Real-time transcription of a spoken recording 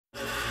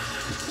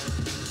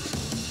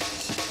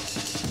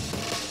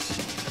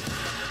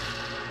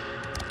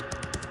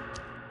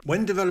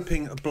When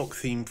developing a block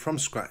theme from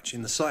scratch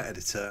in the site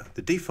editor,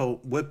 the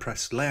default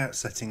WordPress layout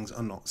settings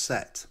are not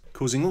set,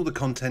 causing all the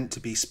content to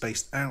be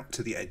spaced out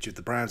to the edge of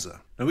the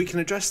browser. Now we can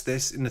address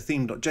this in the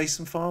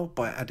theme.json file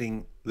by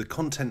adding the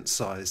content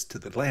size to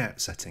the layout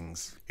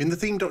settings. In the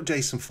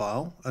theme.json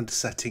file, under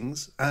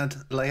settings, add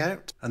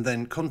layout and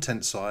then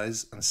content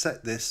size and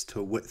set this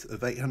to a width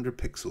of 800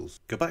 pixels.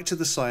 Go back to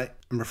the site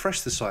and refresh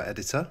the site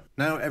editor.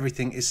 Now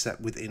everything is set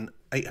within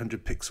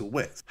 800 pixel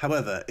width.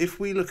 However, if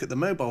we look at the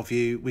mobile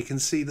view, we can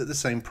see that the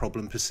same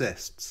problem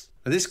persists.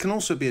 Now this can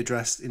also be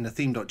addressed in the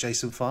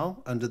theme.json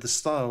file under the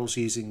styles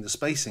using the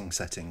spacing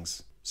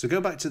settings. So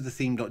go back to the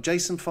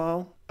theme.json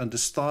file, under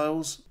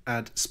styles,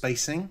 add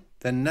spacing,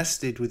 then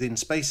nested within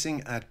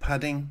spacing, add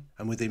padding,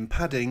 and within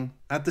padding,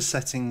 add the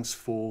settings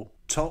for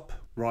top,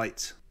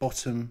 right,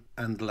 bottom,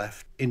 and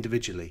left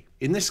individually.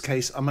 In this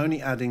case, I'm only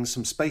adding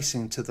some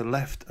spacing to the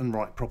left and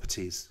right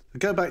properties.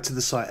 Go back to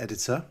the site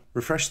editor,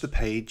 refresh the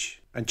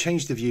page, and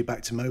change the view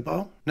back to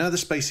mobile. Now the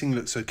spacing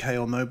looks okay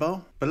on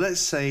mobile, but let's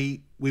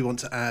say we want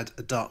to add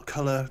a dark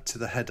color to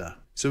the header.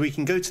 So we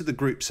can go to the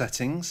group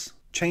settings,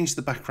 change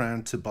the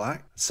background to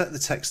black, set the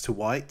text to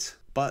white,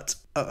 but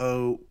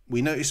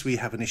we notice we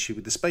have an issue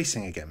with the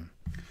spacing again.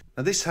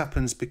 Now this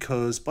happens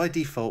because by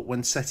default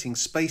when setting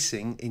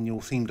spacing in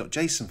your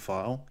theme.json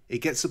file, it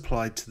gets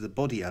applied to the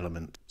body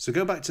element. So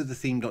go back to the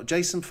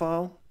theme.json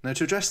file. Now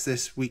to address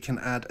this, we can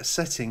add a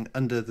setting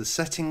under the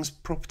settings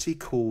property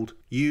called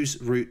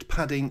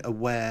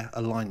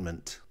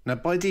useRootPaddingAwareAlignment. Now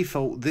by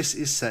default this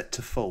is set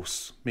to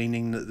false,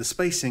 meaning that the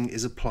spacing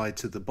is applied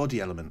to the body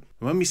element.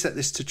 And when we set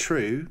this to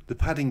true, the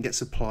padding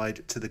gets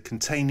applied to the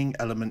containing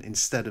element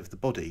instead of the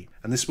body,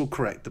 and this will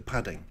correct the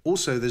padding.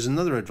 Also, there's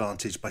another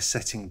advantage by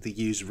setting the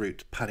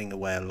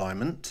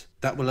useRootPaddingAwareAlignment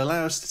that will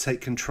allow us to take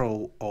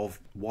control of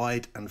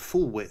wide and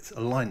full width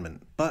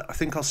alignment, but I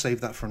think I'll save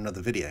that for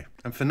another video.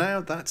 And for now,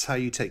 that's how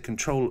you take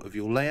control of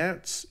your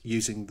layouts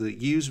using the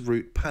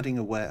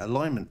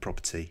useRootPaddingAwareAlignment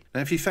property.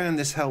 Now if you found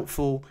this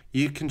helpful,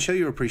 you can show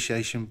your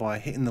appreciation by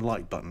hitting the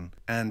like button,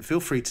 and feel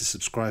free to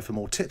subscribe for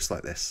more tips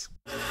like this.